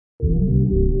All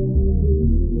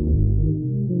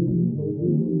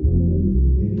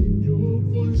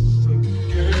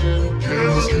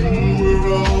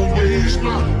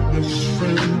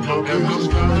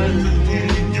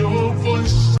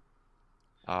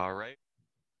right.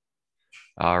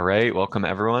 All right. Welcome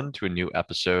everyone to a new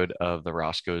episode of the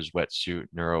Roscoe's Wetsuit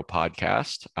Neuro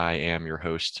podcast. I am your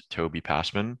host, Toby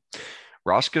Passman.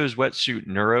 Roscoe's Wetsuit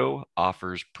Neuro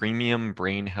offers premium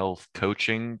brain health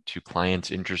coaching to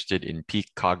clients interested in peak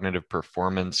cognitive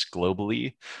performance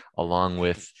globally, along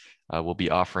with we'll be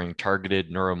offering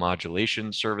targeted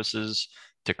neuromodulation services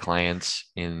to clients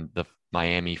in the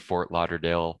Miami, Fort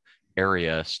Lauderdale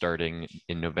area starting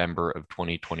in November of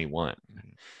 2021.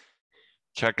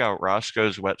 Check out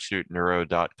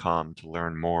roscoeswetsuitneuro.com to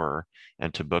learn more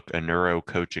and to book a neuro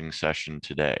coaching session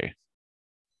today.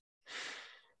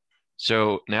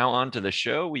 So now on to the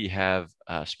show. We have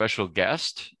a special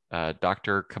guest,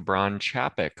 Dr. Kabran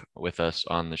Chapik, with us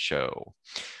on the show.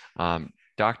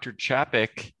 Dr.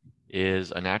 Chapik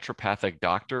is a naturopathic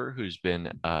doctor who's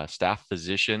been a staff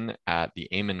physician at the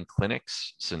Amen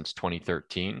Clinics since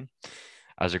 2013.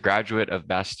 As a graduate of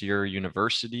Bastyr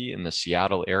University in the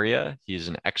Seattle area, he is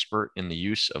an expert in the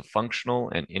use of functional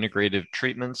and integrative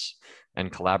treatments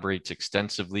and collaborates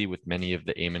extensively with many of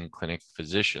the Amen Clinic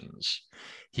physicians.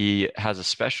 He has a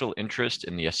special interest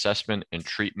in the assessment and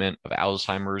treatment of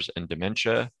Alzheimer's and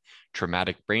dementia,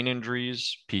 traumatic brain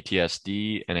injuries,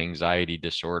 PTSD, and anxiety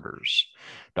disorders.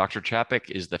 Dr.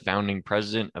 Chapik is the founding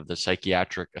president of the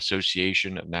Psychiatric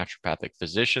Association of Naturopathic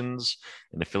Physicians,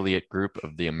 an affiliate group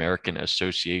of the American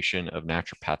Association of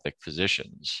Naturopathic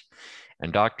Physicians.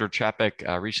 And Dr. Chapik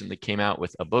recently came out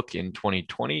with a book in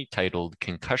 2020 titled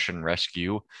Concussion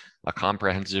Rescue, a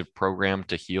comprehensive program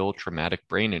to heal traumatic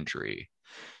brain injury.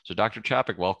 So Dr.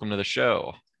 Chapik, welcome to the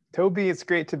show. Toby, it's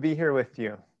great to be here with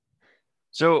you.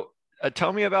 So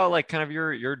tell me about like kind of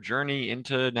your journey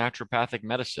into naturopathic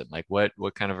medicine. Like what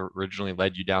kind of originally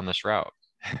led you down this route?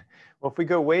 Well, if we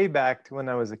go way back to when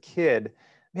I was a kid,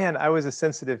 man, I was a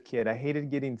sensitive kid. I hated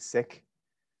getting sick.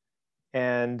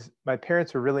 And my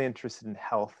parents were really interested in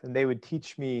health, and they would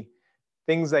teach me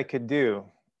things I could do.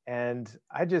 And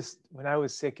when I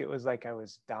was sick, it was like I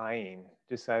was dying.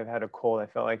 I've had a cold. I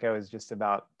felt like I was just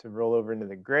about to roll over into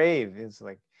the grave.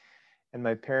 And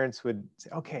my parents would say,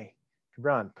 okay,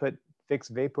 Kabran, put Vicks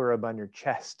Vapor Rub on your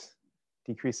chest,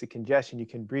 decrease the congestion, you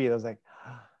can breathe. I was like,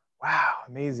 wow,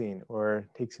 amazing. Or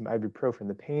take some ibuprofen,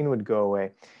 the pain would go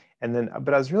away.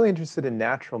 But I was really interested in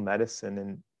natural medicine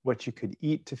and what you could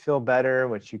eat to feel better,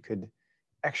 what you could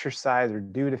exercise or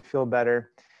do to feel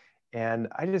better. And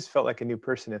I just felt like a new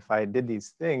person if I did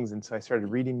these things. And so I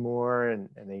started reading more and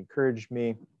they encouraged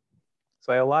me.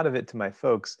 So I owe a lot of it to my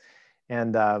folks.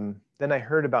 And then I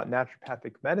heard about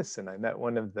naturopathic medicine. I met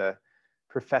one of the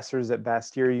professors at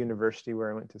Bastyr University where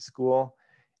I went to school,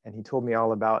 and he told me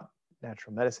all about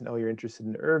natural medicine. Oh, you're interested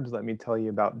in herbs? Let me tell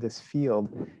you about this field.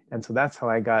 And so that's how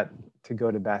I got to go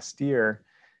to Bastyr.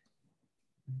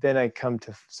 Then I come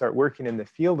to start working in the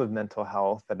field of mental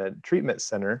health at a treatment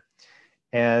center.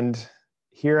 And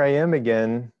here I am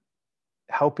again,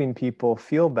 helping people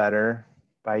feel better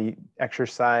by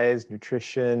exercise,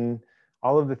 nutrition,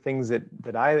 all of the things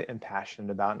that I am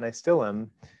passionate about, and I still am,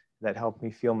 that help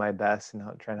me feel my best and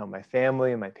try and help my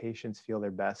family and my patients feel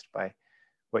their best by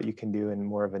what you can do in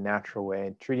more of a natural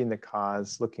way, treating the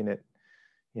cause, looking at,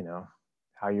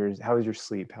 how is your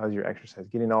sleep, how is your exercise,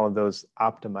 getting all of those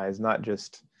optimized, not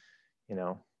just,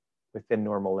 within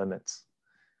normal limits.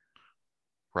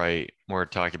 Right. More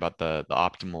talking about the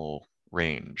optimal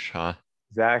range, huh?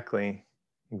 Exactly.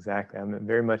 I'm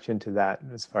very much into that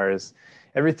as far as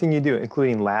everything you do,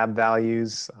 including lab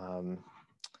values.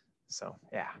 So,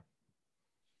 yeah.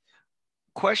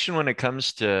 Question when it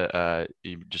comes to,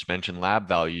 you just mentioned lab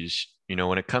values,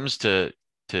 when it comes to,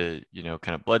 kind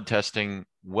of blood testing,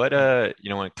 when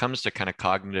it comes to kind of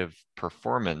cognitive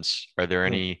performance, are there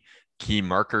any key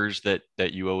markers that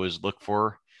you always look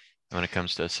for when it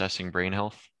comes to assessing brain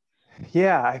health?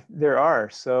 Yeah, there are.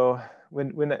 So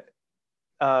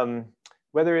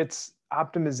whether it's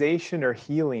optimization or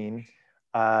healing,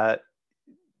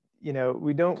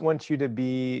 we don't want you to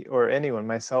be, or anyone,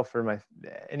 myself or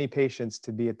any patients,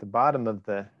 to be at the bottom of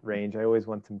the range. I always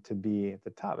want them to be at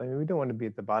the top. I mean, we don't want to be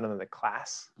at the bottom of the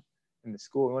class in the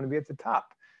school. We want to be at the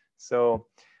top. So,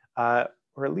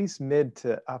 or at least mid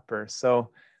to upper. So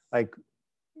like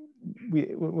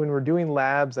when we're doing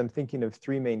labs, I'm thinking of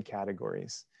three main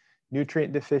categories: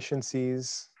 nutrient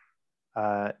deficiencies,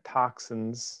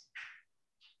 toxins,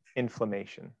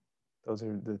 inflammation. Those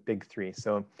are the big three.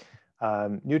 So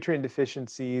nutrient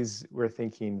deficiencies, we're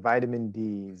thinking vitamin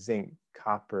D, zinc,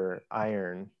 copper,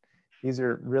 iron. These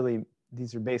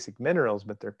are basic minerals,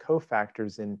 but they're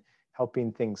cofactors in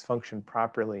helping things function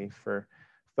properly. For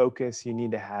focus, you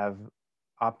need to have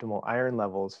optimal iron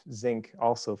levels. Zinc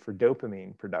also for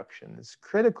dopamine production. It's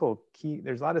critical key.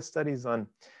 There's a lot of studies on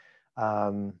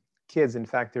kids. In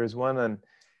fact, there was one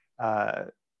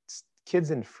on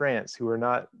kids in France who were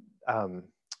not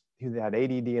who had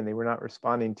ADD and they were not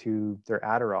responding to their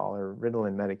Adderall or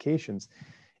Ritalin medications,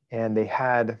 and they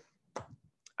had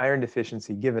iron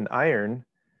deficiency. Given iron,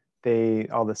 they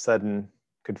all of a sudden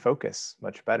could focus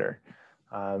much better.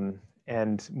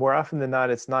 And more often than not,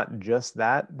 it's not just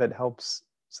that helps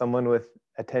someone with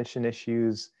attention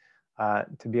issues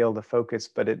to be able to focus,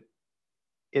 but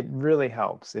it really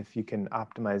helps if you can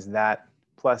optimize that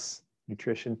plus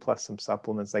nutrition plus some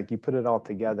supplements. Like, you put it all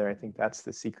together, I think that's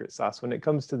the secret sauce. When it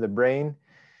comes to the brain,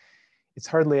 it's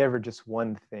hardly ever just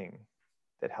one thing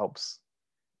that helps.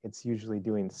 It's usually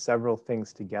doing several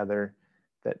things together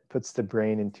that puts the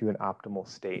brain into an optimal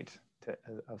state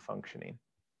of functioning.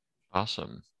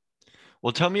 Awesome.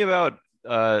 Well, tell me about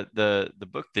the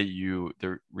book that you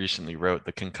recently wrote,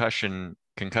 the Concussion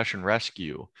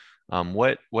Rescue.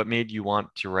 What made you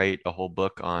want to write a whole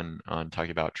book on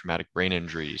talking about traumatic brain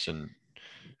injuries and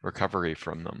recovery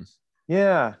from them?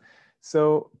 Yeah.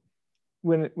 So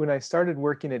when I started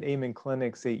working at Amen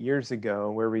Clinics 8 years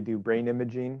ago, where we do brain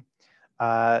imaging,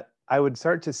 I would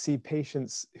start to see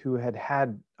patients who had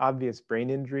had obvious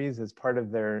brain injuries as part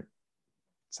of their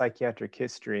psychiatric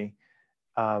history,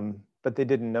 but they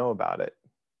didn't know about it.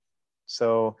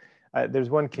 So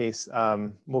there's one case,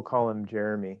 we'll call him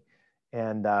Jeremy.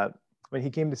 And when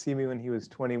he came to see me when he was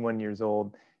 21 years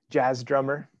old, jazz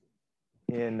drummer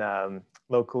in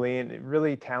locally, and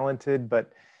really talented,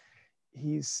 but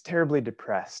he's terribly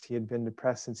depressed. He had been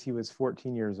depressed since he was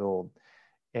 14 years old.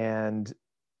 And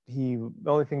the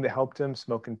only thing that helped him,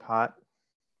 smoking pot,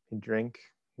 he'd drink.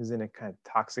 He was in a kind of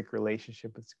toxic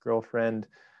relationship with his girlfriend.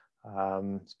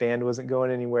 His band wasn't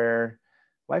going anywhere.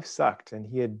 Life sucked. And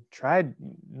he had tried,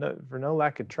 for no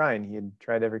lack of trying, he had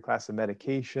tried every class of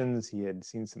medications. He had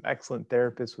seen some excellent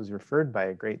therapists, was referred by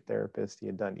a great therapist. He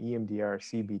had done EMDR,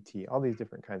 CBT, all these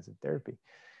different kinds of therapy.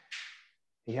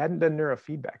 He hadn't done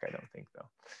neurofeedback, I don't think,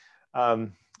 though.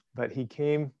 But he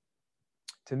came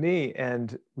to me,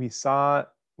 and we saw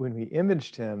when we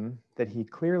imaged him that he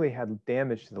clearly had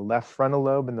damage to the left frontal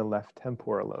lobe and the left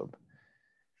temporal lobe.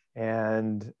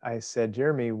 And I said,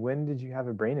 Jeremy, when did you have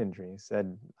a brain injury? He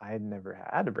said, I had never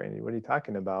had a brain injury. What are you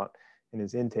talking about? In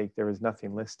his intake, there was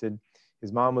nothing listed.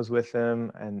 His mom was with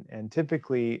him, and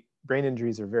typically brain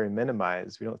injuries are very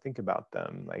minimized. We don't think about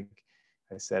them. Like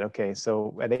I said, okay,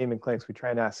 so at Amen Clinics, we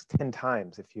try and ask 10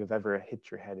 times if you have ever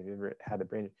hit your head, have you ever had a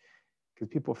brain injury? Because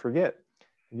people forget.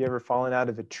 Have you ever fallen out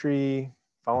of a tree,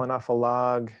 fallen off a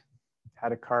log,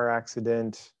 had a car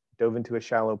accident, dove into a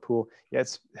shallow pool? Yeah,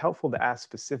 it's helpful to ask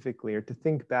specifically or to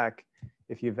think back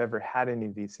if you've ever had any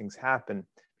of these things happen,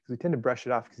 because we tend to brush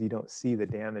it off because you don't see the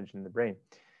damage in the brain.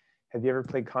 Have you ever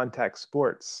played contact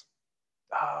sports?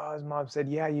 Oh, his mom said,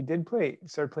 yeah, you did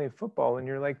start playing football when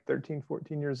you're like 13,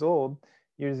 14 years old.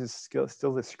 You're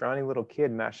still this scrawny little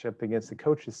kid mashed up against the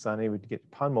coach's son. He would get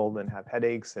pummeled and have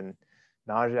headaches and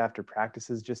nausea after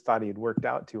practices, just thought he had worked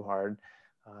out too hard.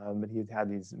 But he had had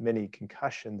these many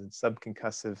concussions and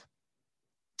subconcussive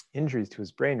injuries to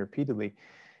his brain repeatedly.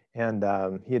 And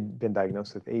he had been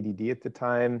diagnosed with ADD at the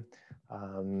time,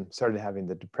 started having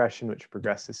the depression, which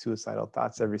progressed to suicidal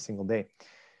thoughts every single day.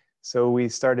 So we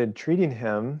started treating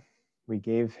him. We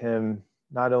gave him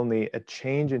not only a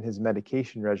change in his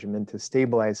medication regimen to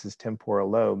stabilize his temporal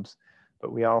lobes,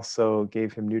 but we also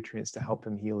gave him nutrients to help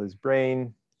him heal his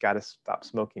brain, got to stop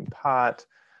smoking pot,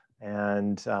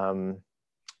 and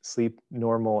sleep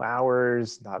normal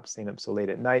hours, not staying up so late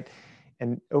at night.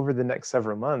 And over the next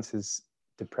several months, his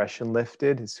depression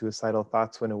lifted, his suicidal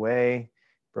thoughts went away,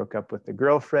 broke up with the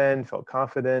girlfriend, felt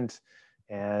confident.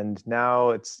 And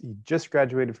now he just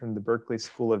graduated from the Berklee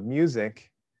School of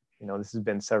Music. This has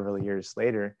been several years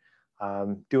later,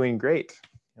 doing great,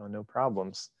 no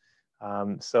problems.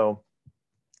 So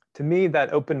to me,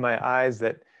 that opened my eyes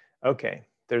that, okay,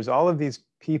 there's all of these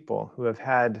people who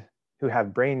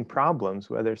have brain problems,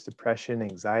 whether it's depression,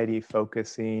 anxiety,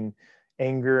 focusing,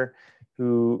 anger,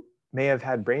 who may have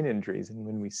had brain injuries. And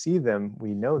when we see them, we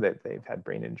know that they've had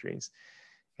brain injuries.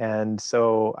 And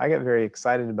so I got very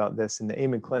excited about this. And the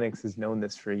Amen Clinics has known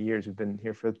this for years. We've been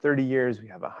here for 30 years. We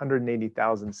have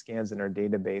 180,000 scans in our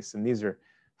database. And these are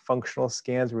functional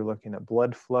scans. We're looking at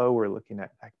blood flow. We're looking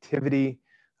at activity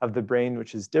of the brain,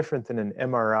 which is different than an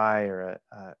MRI or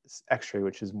a X-ray,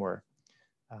 which is more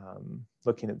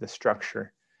looking at the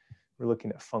structure. We're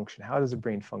looking at function. How does the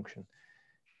brain function?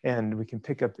 and we can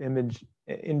pick up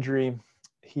injury.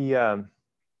 He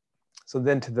So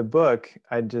then to the book,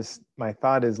 my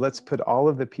thought is, let's put all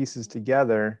of the pieces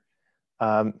together.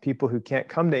 People who can't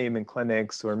come to Amen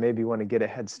clinics or maybe want to get a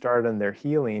head start on their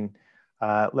healing,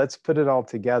 let's put it all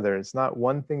together. It's not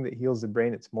one thing that heals the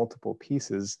brain, it's multiple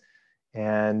pieces.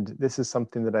 And this is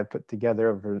something that I put together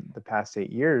over the past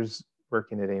 8 years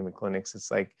working at Amen clinics.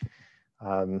 It's like,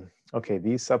 okay,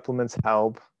 these supplements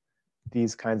help,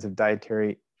 these kinds of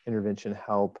dietary intervention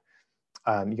help.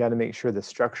 You got to make sure the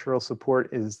structural support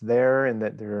is there and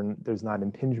that there's not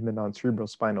impingement on cerebral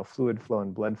spinal fluid flow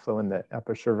and blood flow in the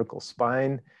upper cervical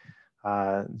spine.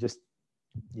 Did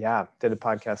a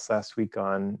podcast last week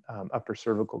on upper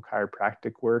cervical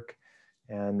chiropractic work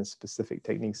and the specific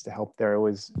techniques to help there. I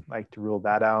always like to rule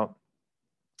that out.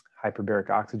 Hyperbaric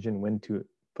oxygen, when to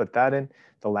put that in.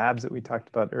 The labs that we talked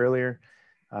about earlier,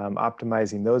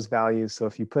 optimizing those values. So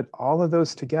if you put all of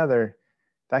those together,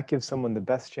 that gives someone the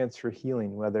best chance for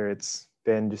healing, whether it's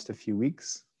been just a few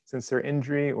weeks since their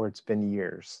injury or it's been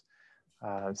years.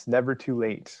 It's never too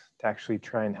late to actually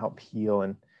try and help heal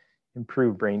and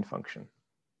improve brain function.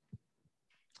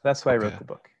 That's why I wrote the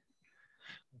book.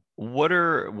 What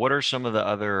are some of the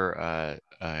other,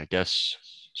 I guess,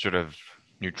 sort of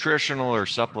nutritional or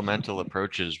supplemental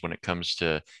approaches when it comes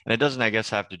to, and it doesn't, I guess,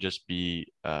 have to just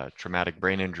be traumatic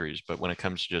brain injuries, but when it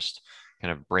comes to just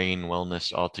kind of brain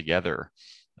wellness altogether,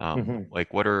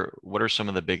 like what are some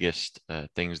of the biggest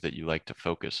things that you like to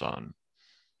focus on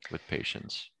with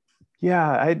patients? Yeah,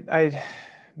 I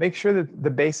make sure that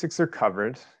the basics are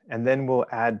covered, and then we'll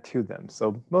add to them.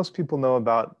 So most people know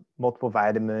about multiple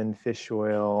vitamin, fish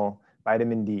oil,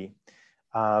 vitamin D.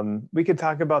 We could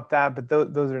talk about that, but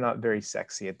those are not very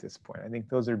sexy at this point. I think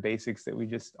those are basics that we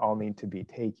just all need to be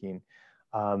taking.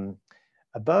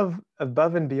 Above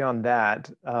and beyond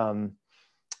that,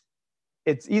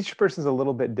 it's each person's a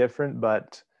little bit different,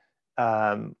 but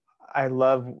I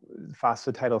love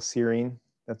phosphatidylserine.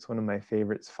 That's one of my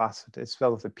favorites. It's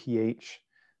spelled with a PH,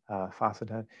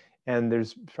 phosphatide. And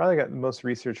there's probably got the most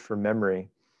research for memory.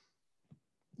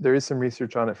 There is some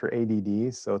research on it for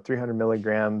ADD. So 300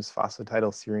 milligrams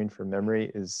phosphatidylserine for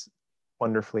memory is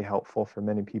wonderfully helpful for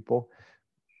many people,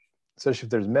 especially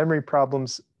if there's memory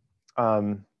problems.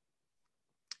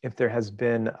 If there has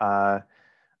been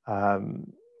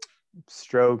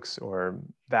strokes or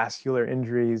vascular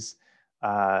injuries,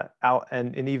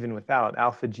 and even without,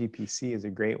 alpha GPC is a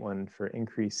great one for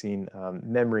increasing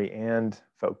memory and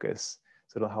focus.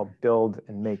 So it'll help build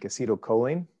and make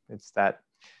acetylcholine. It's that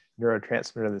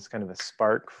neurotransmitter that's kind of a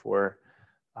spark for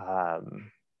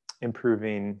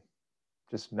improving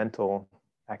just mental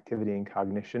activity and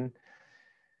cognition.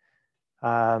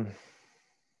 I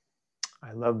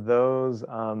love those.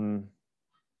 I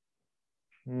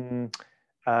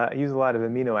use a lot of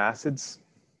amino acids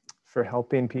for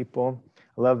helping people.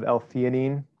 I love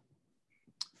L-theanine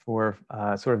for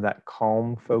sort of that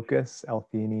calm focus.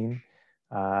 L-theanine,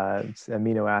 it's an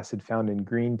amino acid found in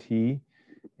green tea.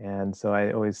 And so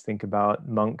I always think about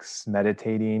monks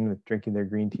meditating with drinking their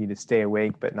green tea to stay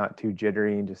awake, but not too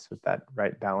jittery, and just with that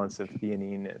right balance of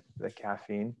theanine and the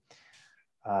caffeine.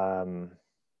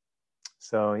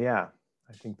 So yeah,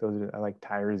 I think I like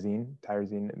tyrosine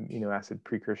amino acid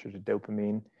precursor to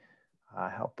dopamine,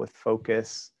 help with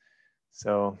focus.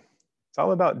 So it's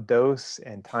all about dose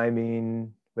and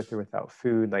timing, with or without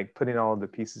food, like putting all of the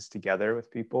pieces together with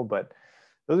people. But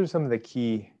those are some of the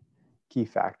key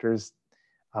factors.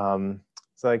 So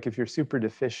like if you're super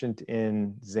deficient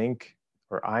in zinc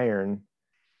or iron,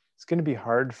 it's going to be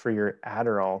hard for your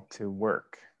Adderall to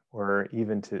work, or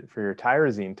even for your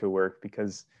tyrosine to work,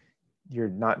 because you're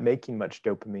not making much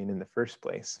dopamine in the first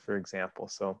place, for example.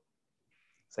 So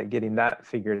it's like getting that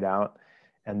figured out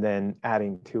and then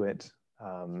adding to it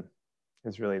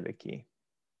is really the key.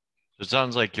 So it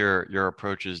sounds like your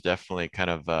approach is definitely kind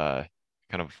of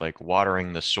like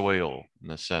watering the soil, in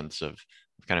the sense of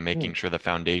kind of making sure the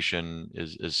foundation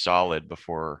is solid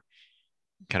before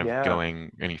kind of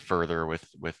going any further with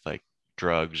like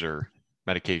drugs or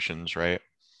medications, right?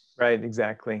 Right,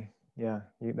 exactly. Yeah,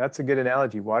 that's a good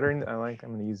analogy. Watering, I'm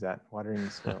going to use that. Watering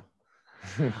the soil.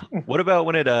 What about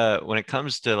when it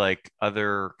comes to like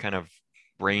other kind of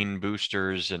brain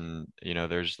boosters, and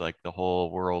there's like the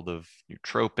whole world of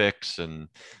nootropics and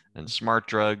smart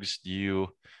drugs. Do you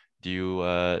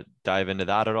dive into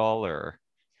that at all, or?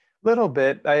 Little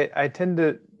bit. I tend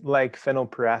to like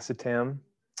phenylpiracetam.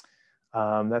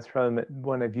 That's probably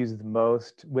one I've used the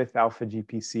most, with alpha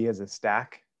GPC as a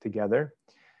stack together.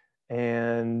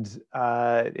 And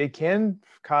it can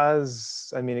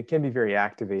it can be very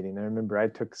activating. I remember I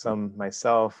took some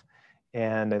myself,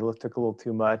 and I took a little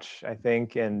too much, I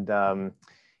think. And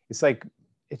it's like,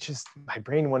 it's just my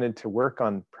brain wanted to work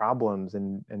on problems,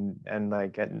 and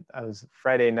like I was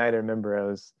Friday night. I remember I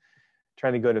was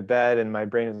trying to go to bed, and my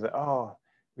brain was like, "Oh,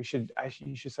 you should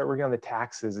start working on the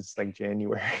taxes. It's like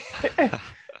January."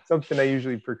 Something I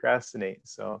usually procrastinate.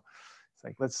 So it's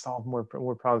like, let's solve more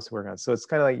problems to work on. So it's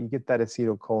kind of like you get that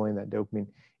acetylcholine, that dopamine.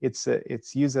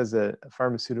 It's used as a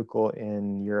pharmaceutical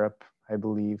in Europe, I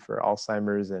believe, for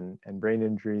Alzheimer's and brain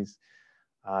injuries.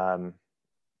 Um,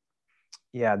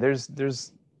 yeah,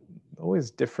 there's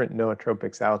always different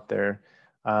nootropics out there.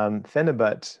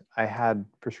 Phenibut, I had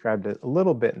prescribed a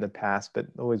little bit in the past, but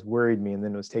always worried me, and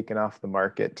then was taken off the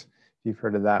market. If you've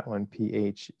heard of that one,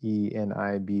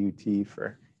 Phenibut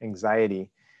for anxiety.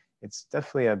 It's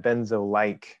definitely a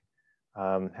benzo-like.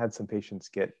 Had some patients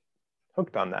get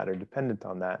hooked on that or dependent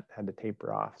on that, had to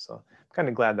taper off. So I'm kind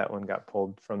of glad that one got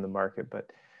pulled from the market.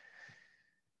 But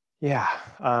yeah,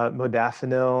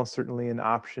 modafinil, certainly an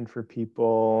option for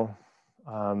people.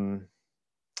 Um,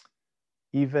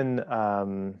 even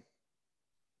the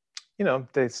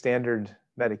standard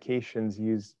medications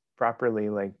used properly,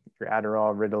 like your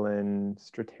Adderall, Ritalin,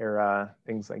 Strattera,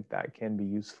 things like that can be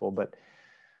useful. But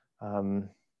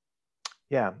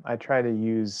yeah, I try to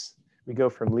use, we go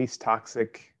from least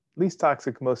toxic,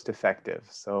 most effective.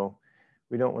 So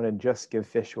we don't want to just give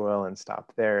fish oil and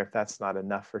stop there. If that's not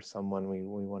enough for someone, we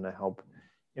want to help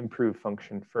improve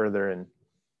function further and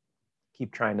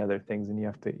keep trying other things. And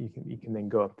you can then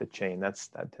go up the chain. That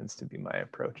tends to be my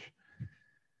approach.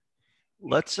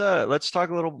 Let's talk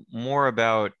a little more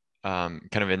about kind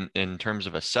of in terms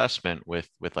of assessment with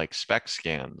like SPECT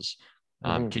scans.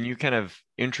 Can you kind of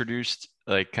introduce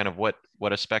like kind of what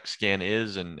a SPECT scan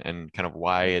is and kind of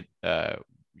why it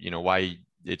why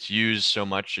it's used so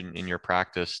much in your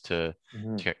practice to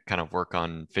kind of work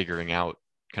on figuring out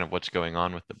kind of what's going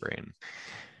on with the brain?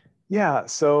 Yeah,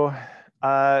 so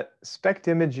SPECT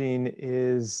imaging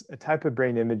is a type of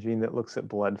brain imaging that looks at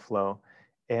blood flow.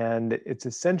 And it's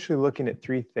essentially looking at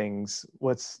three things: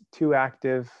 what's too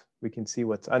active, we can see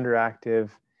what's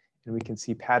underactive, and we can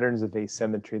see patterns of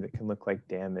asymmetry that can look like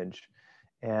damage.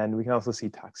 And we can also see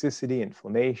toxicity,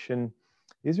 inflammation.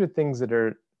 These are things that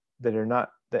are not,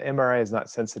 the MRI is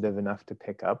not sensitive enough to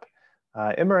pick up.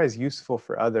 MRI is useful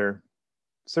for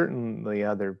certainly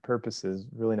other purposes,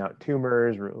 ruling out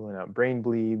tumors, ruling out brain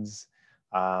bleeds,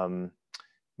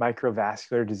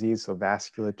 microvascular disease, so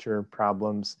vasculature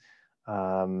problems.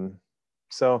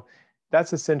 So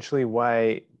that's essentially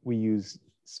why we use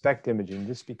SPECT imaging,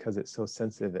 just because it's so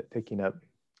sensitive at picking up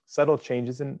subtle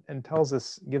changes and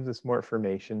gives us more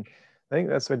information. I think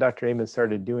that's why Dr. Amen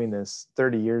started doing this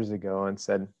 30 years ago and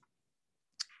said,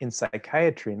 in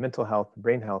psychiatry and mental health,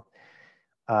 brain health,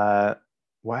 why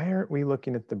aren't we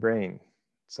looking at the brain?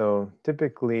 So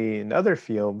typically in other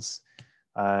fields,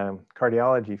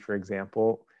 cardiology, for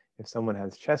example, if someone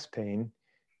has chest pain,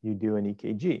 you do an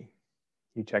EKG,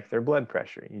 you check their blood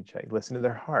pressure, listen to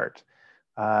their heart.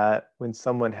 When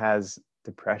someone has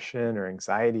depression or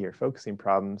anxiety or focusing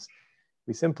problems,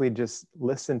 we simply just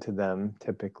listen to them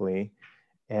typically,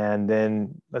 and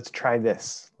then let's try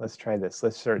this. Let's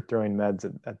start throwing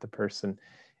meds at the person.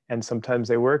 And sometimes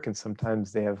they work, and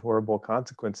sometimes they have horrible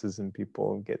consequences, and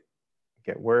people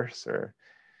get worse.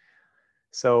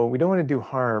 So we don't want to do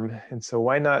harm. And so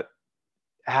why not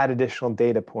add additional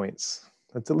data points?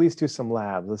 Let's at least do some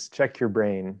labs. Let's check your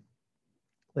brain.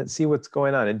 Let's see what's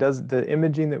going on. It does, the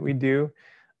imaging that we do,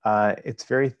 it's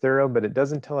very thorough, but it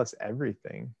doesn't tell us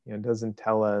everything. It doesn't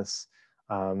tell us,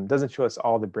 doesn't show us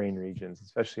all the brain regions,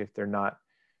 especially if they're not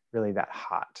really that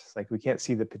hot. It's like we can't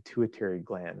see the pituitary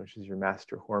gland, which is your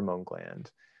master hormone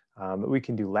gland. But we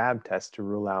can do lab tests to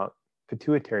rule out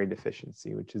pituitary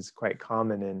deficiency, which is quite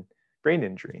common in brain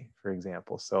injury, for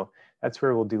example. So that's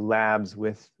where we'll do labs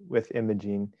with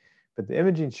imaging. But the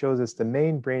imaging shows us the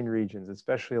main brain regions,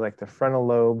 especially like the frontal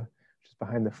lobe, which is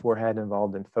behind the forehead,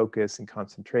 involved in focus and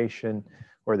concentration,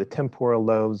 or the temporal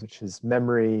lobes, which is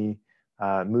memory,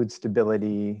 mood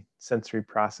stability, sensory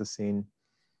processing.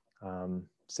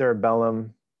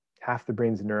 Cerebellum, half the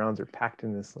brain's neurons are packed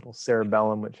in this little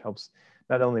cerebellum, which helps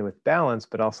not only with balance,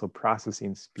 but also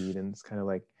processing speed. And it's kind of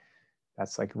like,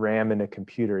 that's like RAM in a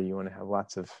computer. You want to have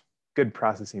lots of good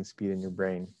processing speed in your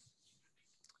brain.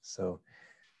 So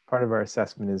part of our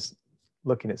assessment is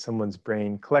looking at someone's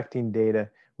brain, collecting data.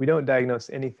 We don't diagnose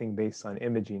anything based on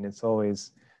imaging. It's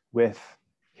always with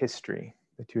history,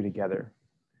 the two together.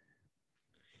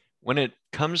 When it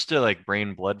comes to like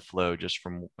brain blood flow, just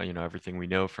from everything we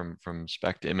know from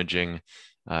SPECT imaging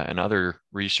and other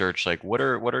research, like what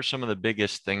are some of the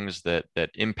biggest things that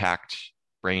impact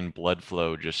brain blood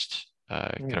flow just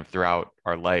kind of throughout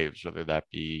our lives, whether that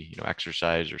be,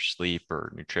 exercise or sleep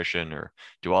or nutrition, or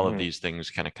do all of Mm-hmm. these things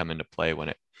kind of come into play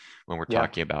when we're Yeah,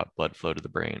 talking about blood flow to the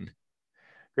brain?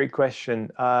 great question.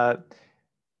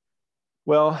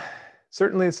 Well,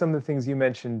 certainly some of the things you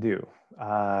mentioned do.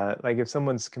 Like if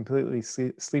someone's completely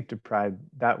sleep deprived,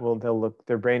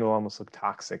 their brain will almost look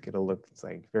toxic. It'll look it's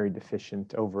like very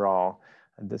deficient overall.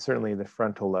 Certainly the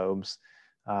frontal lobes,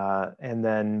 and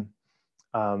then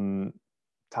um,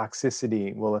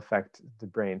 toxicity will affect the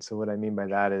brain. So what I mean by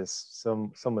that is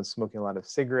someone smoking a lot of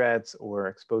cigarettes or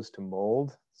exposed to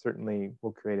mold certainly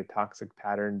will create a toxic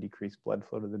pattern, decrease blood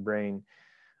flow to the brain.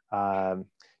 Um,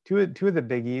 two of the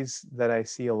biggies that I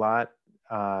see a lot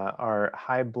are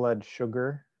high blood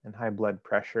sugar and high blood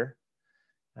pressure.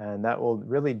 And that will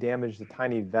really damage the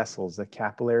tiny vessels, the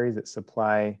capillaries that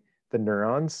supply the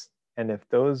neurons. And if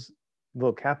those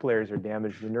little capillaries are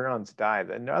damaged, the neurons die.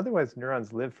 And otherwise,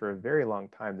 neurons live for a very long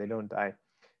time. They don't die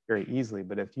very easily.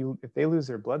 But if they lose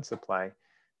their blood supply,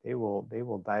 they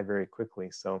will die very quickly.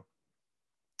 So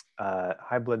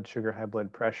high blood sugar, high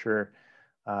blood pressure,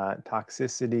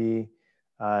 toxicity,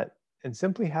 uh, and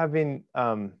simply having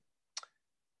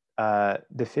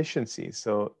deficiencies.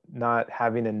 So not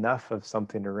having enough of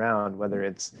something around, whether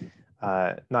it's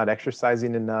not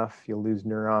exercising enough, you'll lose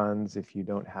neurons. If you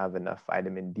don't have enough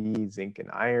vitamin D, zinc, and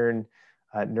iron,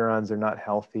 neurons are not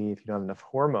healthy. If you don't have enough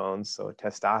hormones, so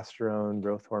testosterone,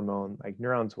 growth hormone, like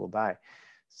neurons will die.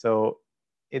 So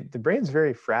the brain's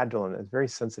very fragile and it's very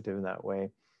sensitive in that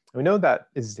way. We know that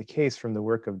is the case from the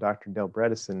work of Dr. Dale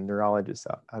Bredesen, neurologist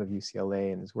out of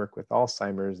UCLA, and his work with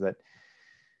Alzheimer's, that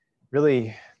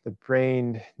really the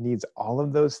brain needs all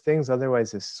of those things.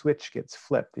 Otherwise, a switch gets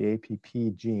flipped, the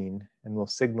APP gene, and will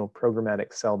signal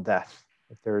programmatic cell death.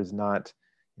 If there is not,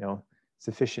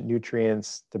 sufficient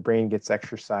nutrients, the brain gets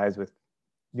exercise with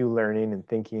new learning and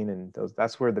thinking, and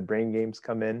that's where the brain games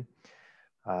come in.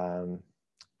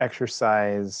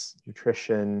 Exercise,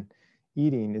 nutrition,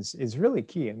 eating is really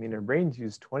key. I mean, our brains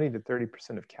use 20 to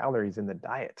 30% of calories in the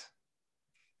diet,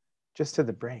 just to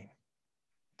the brain.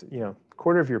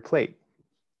 Quarter of your plate,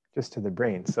 just to the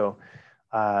brain. So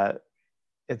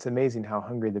it's amazing how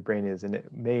hungry the brain is, and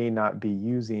it may not be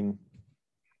using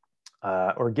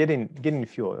or getting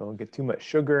fuel. It'll get too much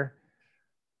sugar,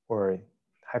 or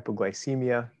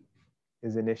hypoglycemia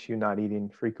is an issue, not eating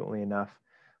frequently enough.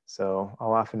 So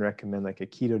I'll often recommend like a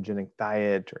ketogenic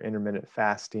diet or intermittent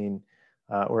fasting,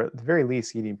 or at the very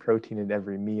least eating protein at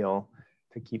every meal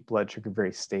to keep blood sugar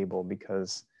very stable,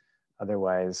 because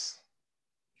otherwise,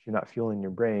 if you're not fueling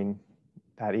your brain,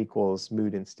 that equals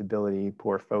mood instability,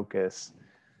 poor focus.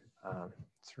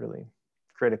 It's really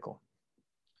critical.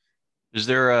 Is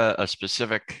there a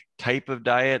specific type of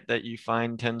diet that you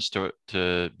find tends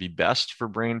to be best for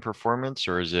brain performance,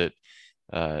 or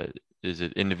uh, is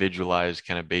it individualized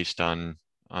kind of based on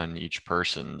each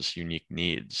person's unique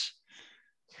needs?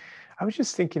 I was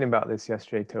just thinking about this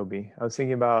yesterday, Toby. I was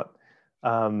thinking about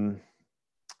um,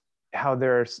 how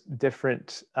there's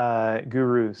different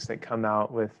gurus that come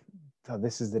out with, oh,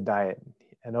 this is the diet.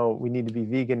 And oh, we need to be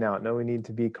vegan now. No, we need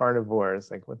to be carnivores.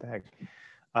 Like, what the heck?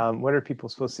 What are people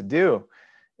supposed to do?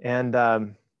 And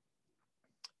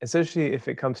essentially, if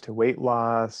it comes to weight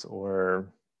loss or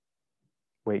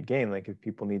weight gain, like if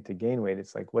people need to gain weight,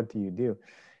 it's like, what do you do?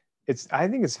 I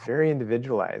think it's very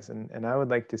individualized. And I would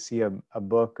like to see a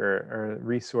book or a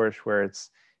resource where it's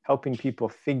helping people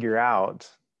figure out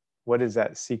what is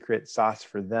that secret sauce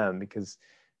for them. Because,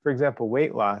 for example,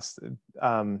 weight loss,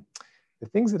 the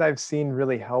things that I've seen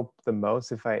really help the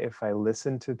most, if I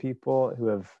listen to people who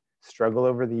have struggled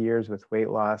over the years with weight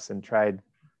loss and tried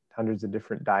hundreds of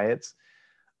different diets,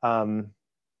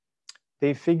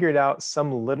 they figured out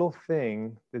some little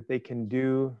thing that they can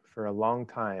do for a long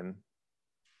time,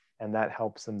 and that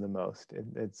helps them the most.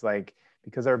 It's like,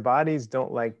 because our bodies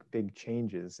don't like big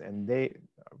changes, and they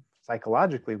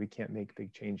psychologically we can't make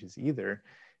big changes either.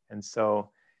 And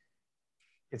so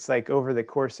it's like, over the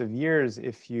course of years,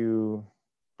 if you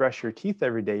brush your teeth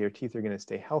every day, your teeth are going to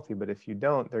stay healthy. But if you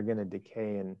don't, they're going to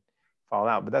decay and fall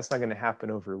out. But that's not going to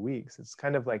happen over weeks. It's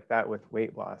kind of like that with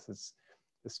weight loss. It's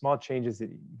the small changes that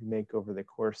you make over the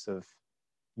course of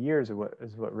years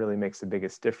is what really makes the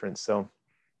biggest difference. So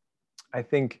I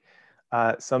think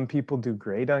some people do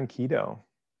great on keto,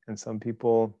 and some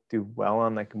people do well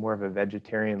on like more of a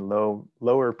vegetarian,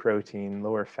 lower protein,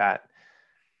 lower fat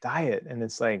diet. And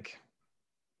it's like,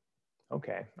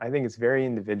 okay, I think it's very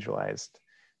individualized,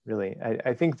 really.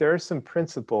 I think there are some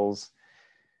principles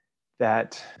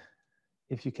that,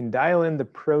 if you can dial in the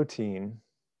protein,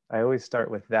 I always start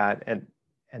with that,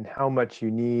 and how much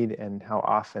you need and how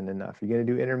often enough. You're going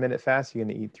to do intermittent fast, you're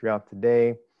going to eat throughout the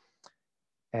day.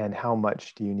 and how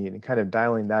much do you need, and kind of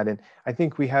dialing that in. I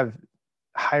think we have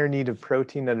higher need of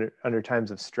protein under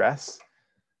times of stress.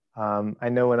 I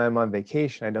know when I'm on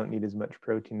vacation, I don't need as much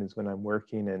protein as when I'm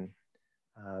working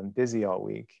and busy all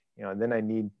week. And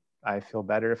then I feel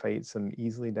better if I eat some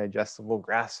easily digestible,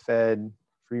 grass-fed,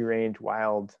 free-range,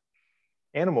 wild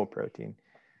animal protein.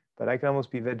 But I can almost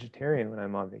be vegetarian when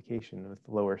I'm on vacation with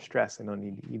lower stress. I don't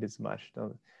need to eat as much.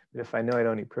 But if I know I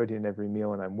don't eat protein in every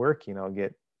meal when I'm working, I'll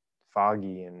get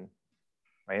foggy and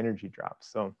my energy drops.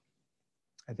 So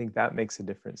I think that makes a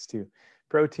difference too.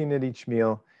 Protein at each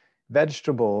meal,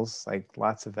 vegetables, like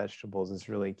lots of vegetables is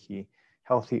really key.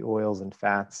 Healthy oils and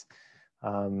fats.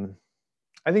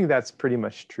 I think that's pretty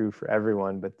much true for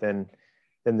everyone, but then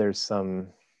there's some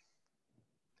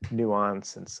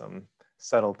nuance and some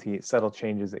subtle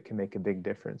changes that can make a big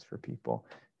difference for people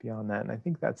beyond that. And I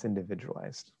think that's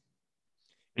individualized.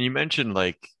 And you mentioned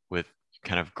like with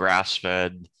kind of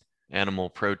grass-fed animal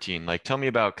protein, like tell me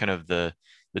about kind of the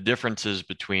differences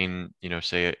between,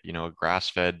 say, a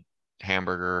grass-fed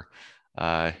hamburger,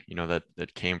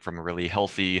 that came from a really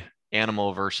healthy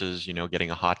animal versus,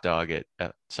 getting a hot dog at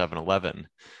 7-Eleven.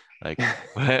 Like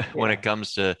when it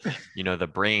comes to,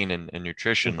 the brain and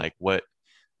nutrition, like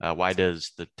why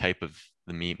does the type of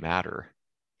the meat matter?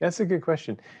 That's a good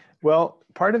question. Well,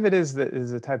 part of it is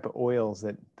the type of oils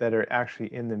that are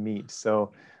actually in the meat.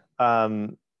 So,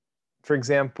 for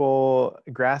example,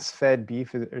 grass-fed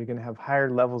beef are going to have higher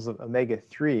levels of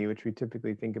omega-3, which we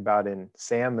typically think about in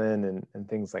salmon and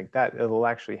things like that. It'll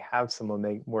actually have some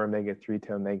more omega-3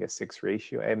 to omega-6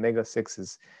 ratio. Omega-6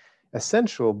 is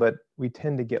essential, but we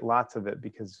tend to get lots of it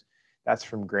because that's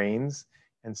from grains.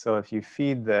 And so if you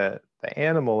feed the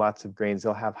animal lots of grains,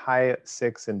 they'll have high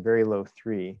 6 and very low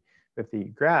 3. With the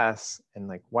grass and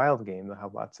like wild game, they'll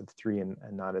have lots of 3 and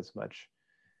not as much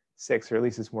 6, or at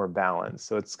least it's more balanced.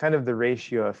 So it's kind of the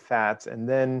ratio of fats. And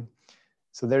then,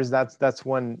 so that's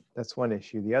one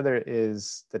issue. The other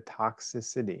is the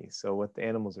toxicity. So what the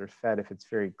animals are fed, if it's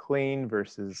very clean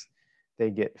versus they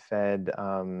get fed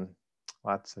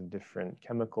lots of different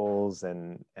chemicals,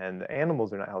 and the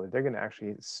animals are not healthy, they're going to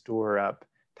actually store up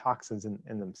toxins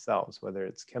in themselves, whether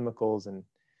it's chemicals and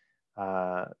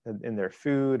in their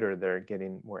food, or they're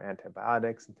getting more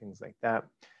antibiotics and things like that.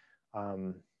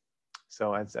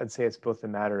 So I'd say it's both a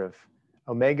matter of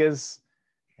omegas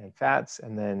and fats,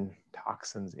 and then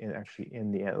toxins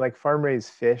in the end, like farm-raised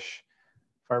fish,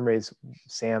 farm-raised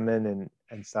salmon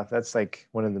and stuff. That's like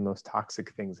one of the most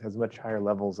toxic things. It has much higher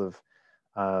levels of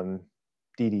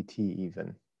DDT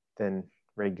even than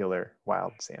regular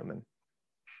wild salmon.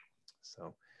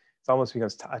 So it almost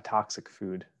becomes a toxic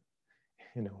food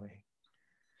in a way.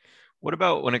 What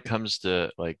about when it comes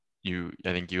to like I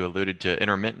think you alluded to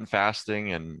intermittent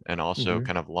fasting and also Mm-hmm.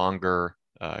 kind of longer,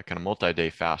 kind of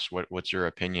multi-day fast. What's your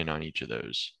opinion on each of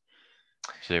those,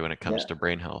 say when it comes Yeah, to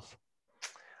brain health?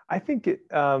 I think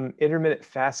intermittent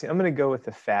fasting, I'm going to go with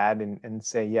the fad and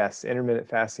say yes, intermittent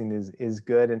fasting is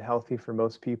good and healthy for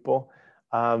most people.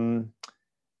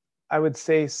 I would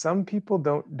say some people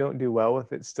don't do well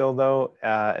with it still though,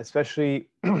 especially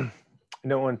I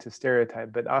don't want to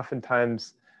stereotype, but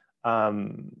oftentimes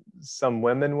some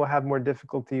women will have more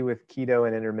difficulty with keto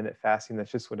and intermittent fasting.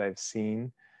 That's just what I've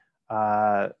seen.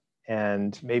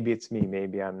 And maybe it's me,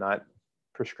 maybe I'm not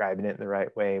prescribing it in the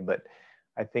right way, but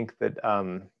I think that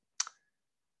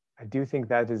I do think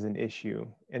that is an issue,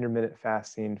 intermittent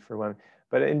fasting for women.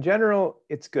 But in general,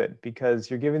 it's good because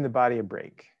you're giving the body a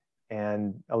break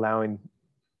and allowing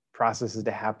processes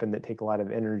to happen that take a lot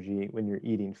of energy when you're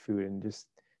eating food, and just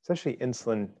especially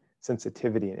insulin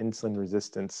sensitivity and insulin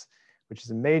resistance, which is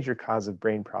a major cause of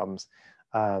brain problems,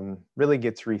 really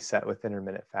gets reset with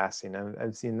intermittent fasting.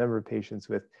 I've seen a number of patients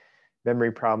with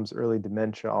memory problems, early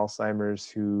dementia, Alzheimer's,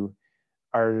 who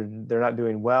they're not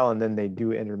doing well, and then they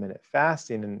do intermittent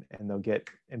fasting and they'll get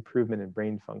improvement in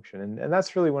brain function. And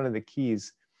that's really one of the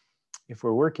keys if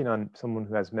we're working on someone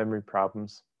who has memory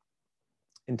problems.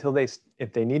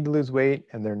 If they need to lose weight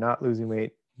and they're not losing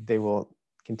weight, they will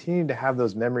continue to have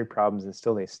those memory problems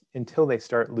until they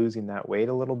start losing that weight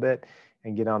a little bit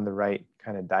and get on the right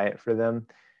kind of diet for them.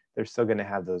 They're still going to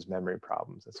have those memory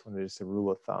problems. That's just a rule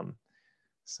of thumb.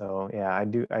 So yeah,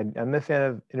 I'm a fan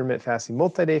of intermittent fasting.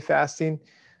 Multi-day fasting,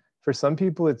 for some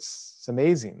people, it's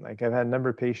amazing. Like I've had a number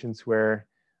of patients where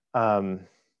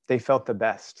they felt the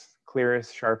best,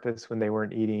 clearest, sharpest when they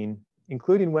weren't eating,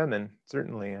 including women,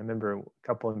 certainly. I remember a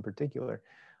couple in particular.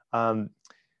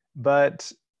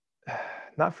 But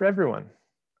not for everyone.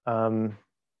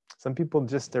 Some people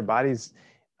just, their bodies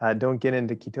don't get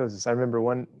into ketosis. I remember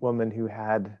one woman who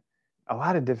had a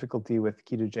lot of difficulty with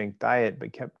ketogenic diet,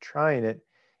 but kept trying it.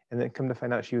 And then come to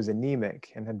find out she was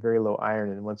anemic and had very low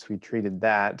iron. And once we treated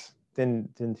that, then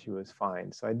she was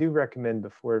fine. So I do recommend,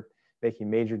 before making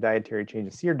major dietary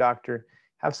changes, see your doctor,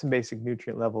 have some basic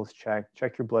nutrient levels checked,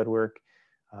 check your blood work,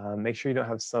 make sure you don't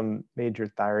have some major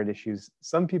thyroid issues.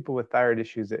 Some people with thyroid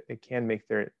issues, it can make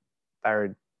their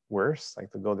thyroid worse,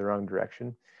 like they'll go the wrong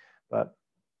direction. But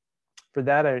for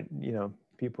that,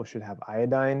 people should have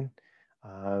iodine.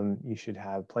 You should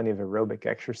have plenty of aerobic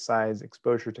exercise,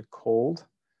 exposure to cold.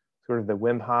 Sort of the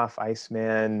Wim Hof,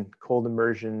 Iceman, cold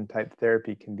immersion type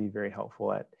therapy can be very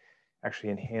helpful at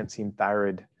actually enhancing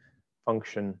thyroid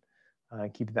function,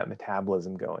 keeping that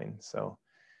metabolism going. So,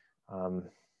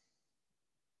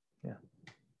 yeah.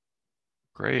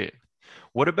 Great.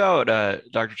 What about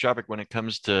Dr. Chopik when it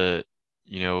comes to,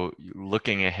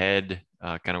 looking ahead,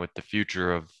 kind of with the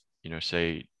future of,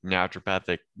 say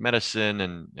naturopathic medicine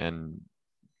and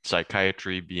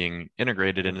psychiatry being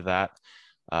integrated into that?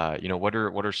 What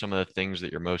are some of the things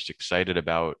that you're most excited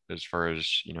about as far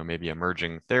as, maybe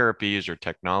emerging therapies or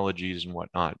technologies and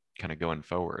whatnot kind of going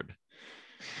forward?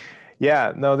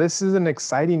 Yeah, no, this is an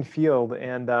exciting field.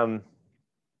 And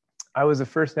I was the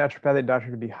first naturopathic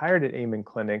doctor to be hired at Amen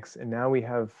Clinics, and now we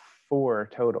have 4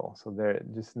 total. So there,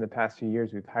 just in the past few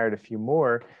years, we've hired a few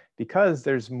more because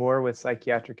there's more with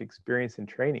psychiatric experience and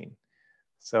training.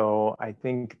 So I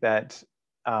think that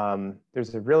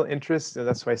there's a real interest, and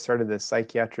that's why I started this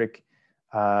psychiatric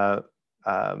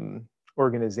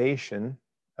organization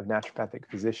of naturopathic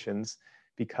physicians,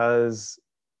 because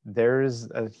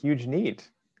there's a huge need.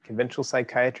 Conventional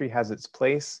psychiatry has its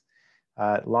place,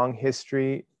 long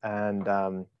history, and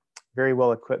very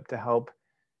well equipped to help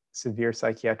severe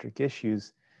psychiatric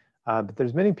issues. But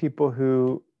there's many people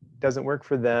who doesn't work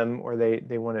for them, or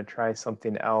they want to try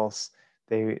something else.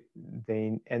 And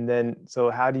then, so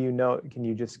how do you know? Can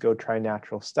you just go try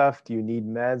natural stuff? Do you need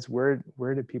meds? Where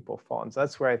do people fall? And so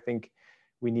that's where I think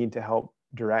we need to help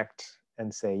direct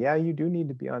and say, yeah, you do need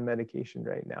to be on medication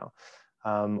right now.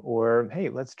 Or, hey,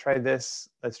 let's try this.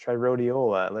 Let's try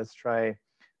rhodiola. Let's try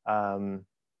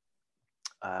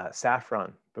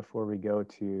saffron before we go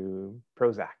to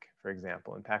Prozac, for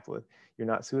example. And Paxil, you're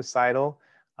not suicidal.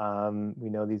 We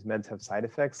know these meds have side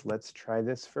effects. Let's try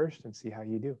this first and see how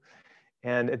you do.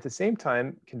 And at the same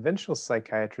time, conventional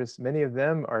psychiatrists, many of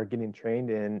them are getting trained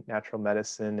in natural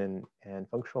medicine and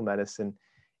functional medicine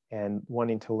and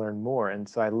wanting to learn more. And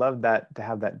so I love that, to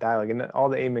have that dialogue. And all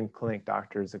the Amen Clinic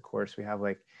doctors, of course,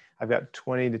 I've got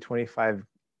 20 to 25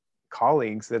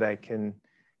 colleagues that I can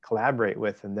collaborate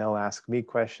with, and they'll ask me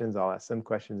questions, I'll ask them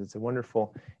questions. It's a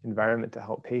wonderful environment to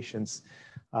help patients.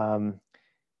 And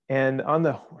on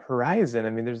the horizon, I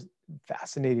mean, there's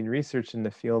fascinating research in the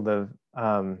field of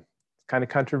kind of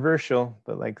controversial,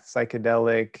 but like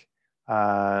psychedelic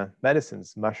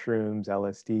medicines, mushrooms,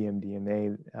 LSD,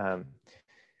 MDMA.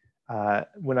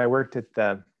 When I worked at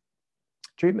the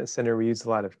treatment center, we used a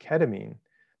lot of ketamine,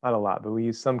 not a lot, but we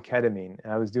used some ketamine.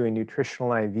 And I was doing nutritional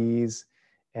IVs,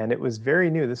 and it was very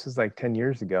new. This was like 10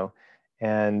 years ago.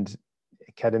 And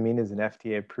ketamine is an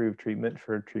FDA-approved treatment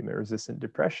for treatment-resistant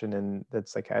depression. And that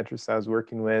psychiatrist I was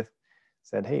working with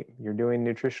said, hey, you're doing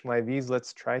nutritional IVs,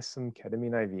 let's try some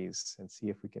ketamine IVs and see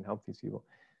if we can help these people.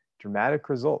 Dramatic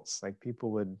results, like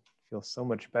people would feel so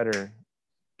much better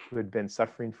who had been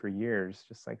suffering for years,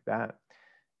 just like that.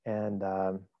 And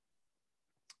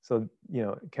so,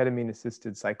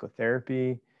 ketamine-assisted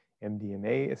psychotherapy,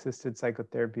 MDMA-assisted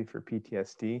psychotherapy for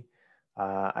PTSD.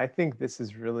 I think this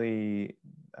is really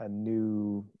a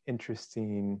new,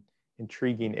 interesting,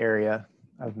 intriguing area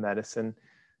of medicine.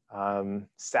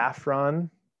 Saffron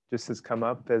just has come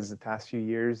up as the past few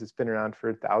years. It's been around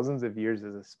for thousands of years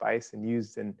as a spice and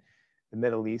used in the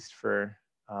Middle East for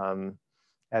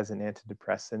as an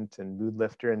antidepressant and mood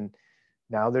lifter. And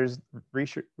now there's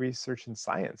research and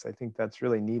science. I think that's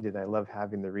really needed. I love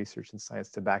having the research and science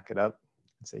to back it up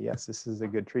and say, yes, this is a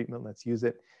good treatment. Let's use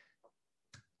it.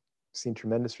 Seen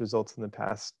tremendous results in the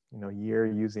past year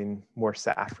using more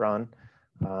saffron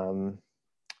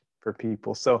for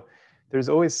people. So there's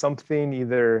always something,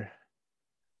 either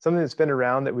something that's been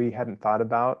around that we hadn't thought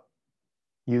about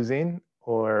using,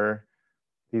 or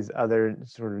these other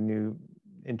sort of new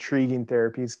intriguing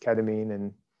therapies, ketamine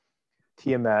and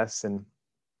TMS. And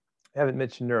I haven't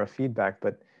mentioned neurofeedback,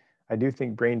 but I do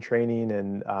think brain training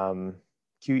and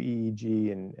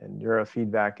QEEG and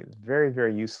neurofeedback is a very,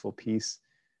 very useful piece,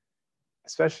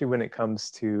 especially when it comes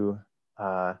to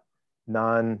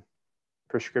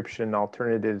non-prescription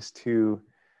alternatives to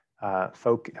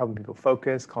helping people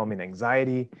focus, calming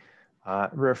anxiety.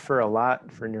 Refer a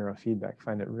lot for neurofeedback.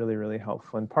 Find it really, really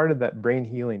helpful. And part of that brain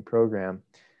healing program,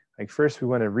 like first we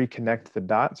want to reconnect the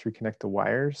dots, reconnect the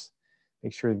wires.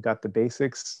 make sure we've got the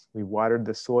basics, we watered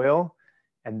the soil,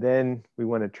 and then we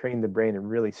want to train the brain and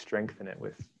really strengthen it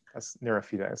with that's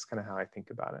neurofeedback. That's kind of how I think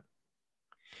about it.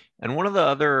 And one of the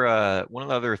other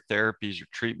therapies or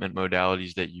treatment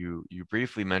modalities that you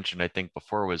briefly mentioned, I think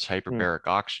before, was hyperbaric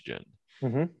oxygen.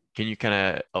 Mm-hmm. Can you kind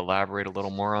of elaborate a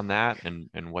little more on that and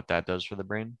what that does for the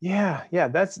brain? Yeah,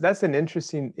 that's an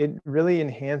interesting. It really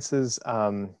enhances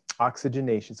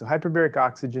oxygenation. So hyperbaric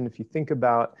oxygen, if you think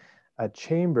about a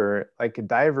chamber like a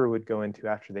diver would go into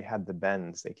after they had the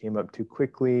bends, they came up too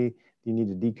quickly. You need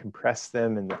to decompress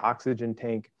them in the oxygen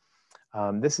tank.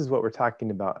 This is what we're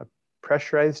talking about: a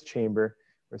pressurized chamber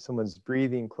where someone's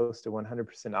breathing close to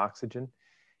 100% oxygen,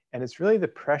 and it's really the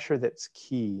pressure that's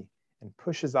key and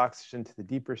pushes oxygen to the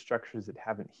deeper structures that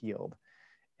haven't healed.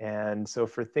 And so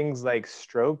for things like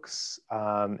strokes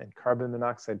and carbon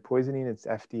monoxide poisoning, it's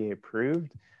FDA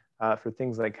approved. For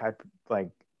things like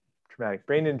traumatic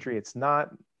brain injury, it's not.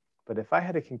 But if I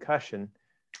had a concussion,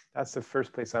 that's the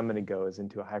first place I'm going to go, is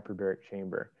into a hyperbaric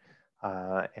chamber.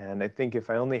 And I think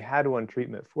if I only had one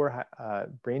treatment for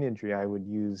brain injury, I would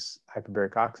use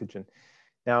hyperbaric oxygen.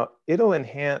 Now, it'll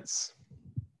enhance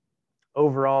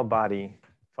overall body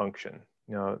function.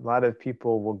 You know, a lot of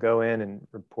people will go in and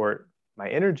report my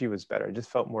energy was better. I just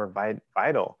felt more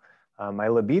vital. My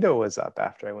libido was up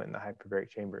after I went in the hyperbaric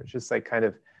chamber. It's just like kind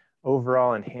of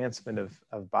overall enhancement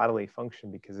of bodily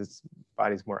function because its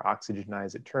body's more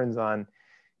oxygenized. It turns on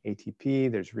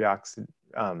ATP. There's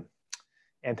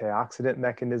antioxidant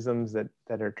mechanisms that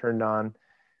are turned on.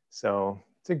 So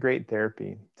it's a great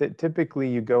therapy. Typically,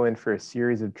 you go in for a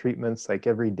series of treatments, like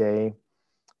every day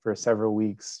for several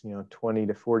weeks, 20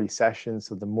 to 40 sessions.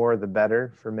 So the more, the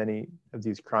better for many of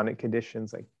these chronic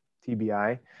conditions like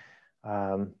TBI.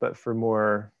 But for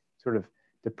more sort of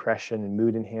depression and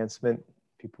mood enhancement,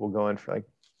 people will go in for like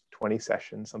 20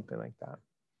 sessions, something like that.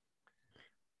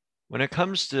 When it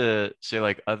comes to, say,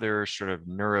 like other sort of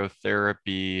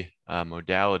neurotherapy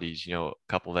modalities, a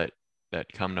couple that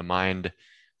come to mind,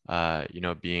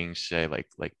 being, say,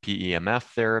 like PEMF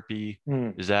therapy.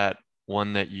 Is that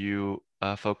one that you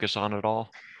focus on at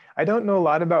all? I don't know a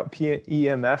lot about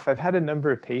PEMF. I've had a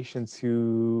number of patients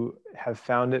who have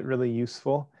found it really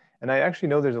useful. And I actually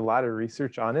know there's a lot of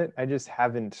research on it. I just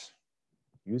haven't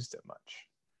used it much.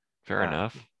 Fair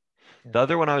enough. Yeah. The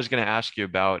other one I was going to ask you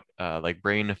about, like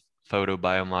brain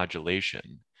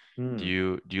photobiomodulation. Do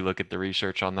you look at the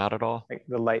research on that at all? Like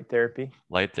the light therapy?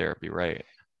 Light therapy, right.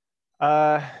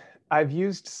 Uh, I've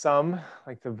used some,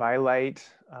 like the Vilite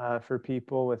for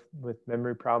people with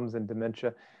memory problems and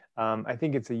dementia. I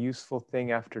think it's a useful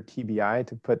thing after TBI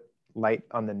to put light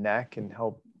on the neck and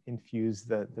help infuse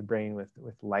the brain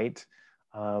with light.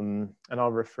 And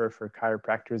I'll refer for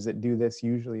chiropractors that do this,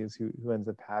 usually is who ends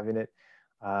up having it.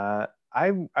 I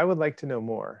would like to know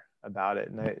more about it.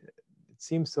 And it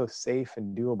seems so safe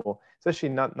and doable, especially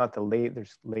not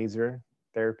there's laser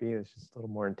therapy. It's just a little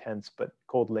more intense, but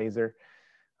cold laser.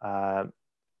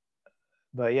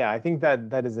 But yeah, I think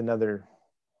that is another,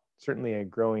 certainly a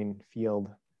growing field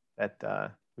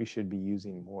that we should be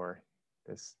using more,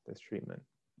 this treatment.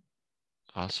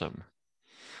 Awesome.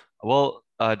 Well,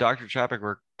 Dr. Chapik,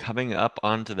 we're coming up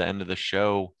onto the end of the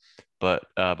show, but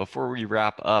before we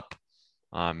wrap up,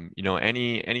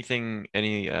 any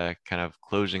kind of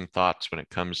closing thoughts when it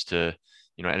comes to,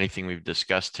 anything we've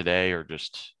discussed today, or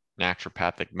just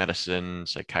naturopathic medicine,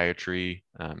 psychiatry,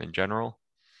 in general?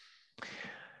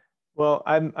 Well,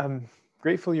 I'm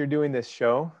grateful you're doing this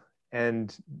show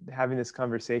and having this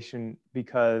conversation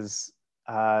because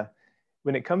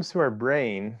when it comes to our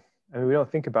brain, I mean, we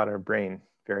don't think about our brain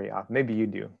very often. Maybe you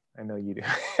do. I know you do.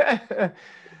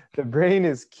 The brain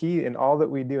is key in all that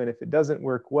we do, and if it doesn't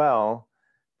work well,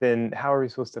 then how are we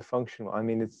supposed to function well? I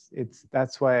mean,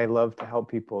 that's why I love to help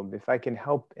people. If I can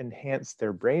help enhance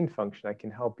their brain function, I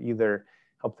can either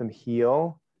help them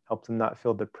heal, help them not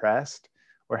feel depressed,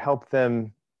 or help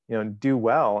them, do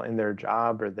well in their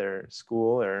job or their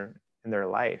school or in their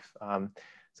life.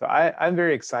 So I'm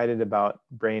very excited about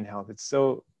brain health. It's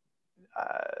so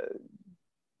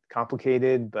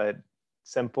complicated, but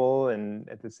simple, and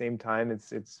at the same time,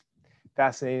 it's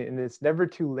fascinating, and it's never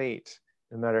too late.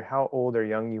 No matter how old or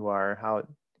young you are, how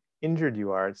injured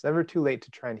you are, it's never too late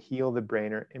to try and heal the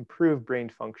brain or improve brain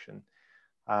function.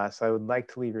 So I would like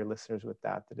to leave your listeners with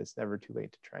that it's never too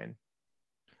late to try and.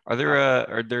 Are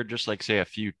there just, like, say, a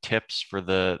few tips for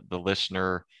the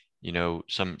listener,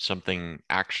 something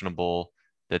actionable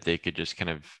that they could just kind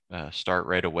of start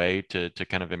right away to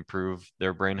kind of improve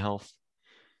their brain health?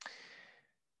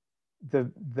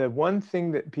 The one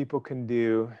thing that people can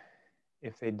do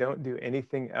if they don't do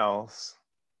anything else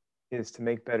is to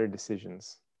make better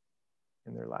decisions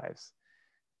in their lives.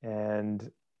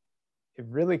 And it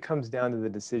really comes down to the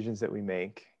decisions that we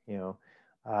make,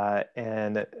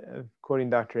 and quoting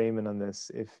Dr. Amen on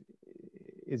this,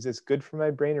 is this good for my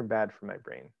brain or bad for my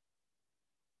brain?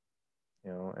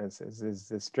 Is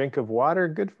this drink of water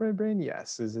good for my brain?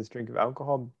 Yes. Is this drink of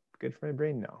alcohol good for my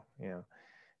brain? No.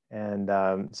 And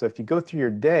so if you go through your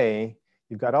day,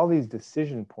 you've got all these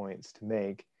decision points to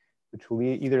make, which will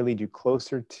either lead you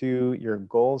closer to your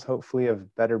goals, hopefully,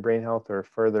 of better brain health, or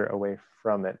further away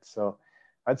from it. So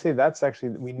I'd say that's actually,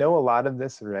 we know a lot of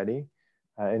this already,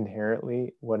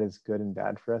 inherently, what is good and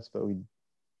bad for us. But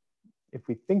if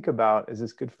we think about, is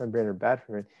this good for my brain or bad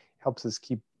for me, it helps us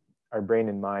keep our brain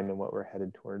in mind and what we're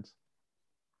headed towards.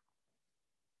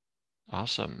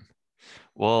 Awesome.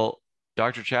 Well,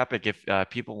 Dr. Chapik, if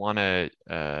people want to,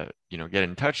 get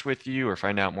in touch with you or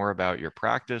find out more about your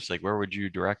practice, like where would you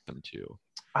direct them to?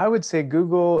 I would say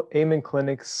Google Amen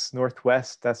Clinics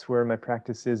Northwest. That's where my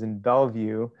practice is in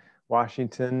Bellevue,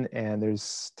 Washington. And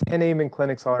there's 10 Amen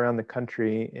clinics all around the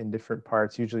country in different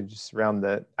parts, usually just around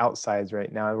the outsides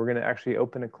right now. We're going to actually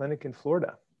open a clinic in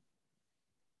Florida.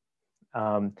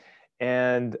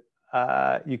 And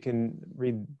you can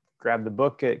grab the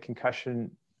book at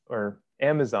Concussion or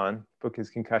Amazon. Book is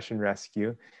Concussion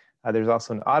Rescue. There's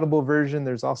also an Audible version.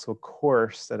 There's also a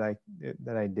course that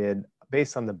I did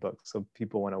based on the book. So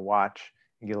people want to watch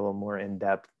and get a little more in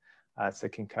depth. It's a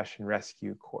concussion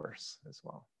rescue course as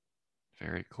well.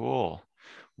 Very cool.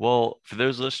 Well, for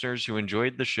those listeners who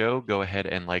enjoyed the show, go ahead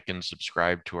and like and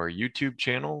subscribe to our YouTube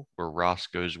channel, where Ross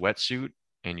Goes Wetsuit.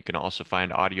 And you can also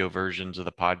find audio versions of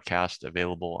the podcast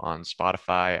available on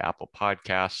Spotify, Apple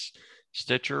Podcasts,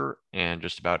 Stitcher, and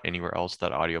just about anywhere else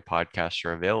that audio podcasts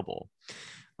are available.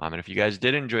 And if you guys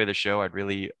did enjoy the show, I'd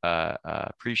really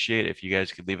appreciate if you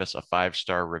guys could leave us a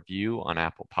 5-star review on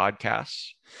Apple Podcasts.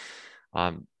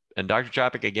 And Dr.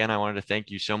 Chapik, again, I wanted to thank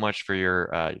you so much for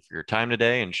your time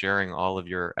today and sharing all of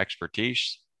your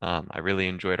expertise. I really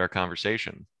enjoyed our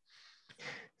conversation.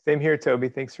 Same here, Toby.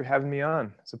 Thanks for having me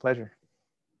on. It's a pleasure.